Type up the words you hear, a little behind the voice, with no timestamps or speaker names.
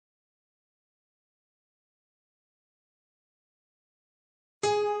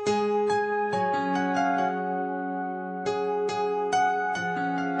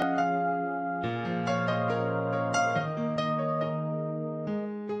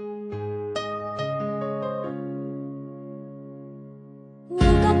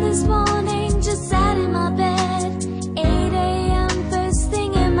this morning, just sat in my bed. 8 a.m. first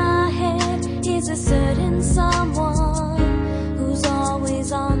thing in my head is a certain someone who's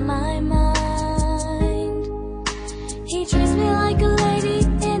always on my mind. He treats me like a lady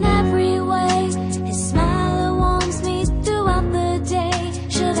in every way. His smile warms me throughout the day.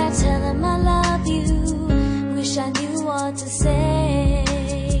 Should I tell him I love you? Wish I knew what to say.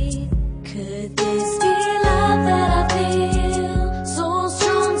 Could this be love that I feel? So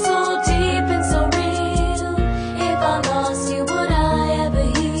strong, so deep and so real. If I lost you, would I ever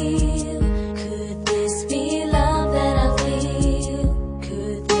heal? Could this be love that I feel?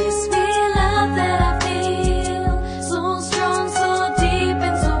 Could this be love that I feel? So strong, so deep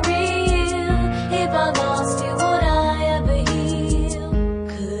and so real. If I lost you, would I ever heal?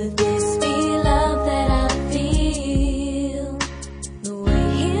 Could this be love that I feel? The way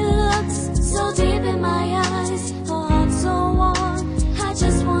he looks so deep in my eyes, a heart so warm, I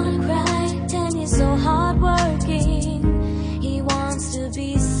just wanna cry. And he's so hardworking, he wants to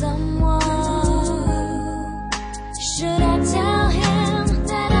be someone. Should I tell him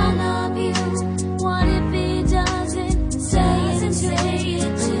that I love you? What if he doesn't say it to you?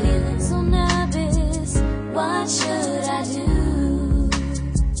 I'm so nervous, what should I do?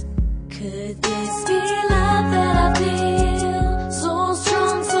 Could this be love that I feel? So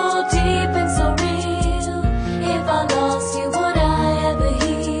strong, so deep and so real. If I lost you, would I ever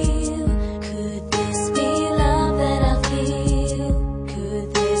heal? Could this be love that I feel? Could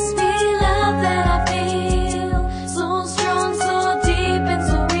this be love that I feel? So strong, so deep and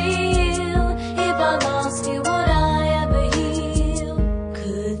so real. If I lost you, would I ever heal?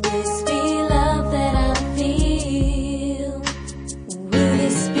 Could this be love that I feel? Will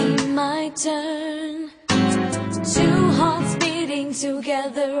this be my turn? Two hearts beating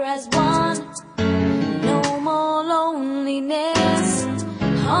together as one. No more loneliness,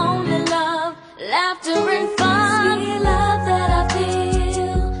 only love, laughter and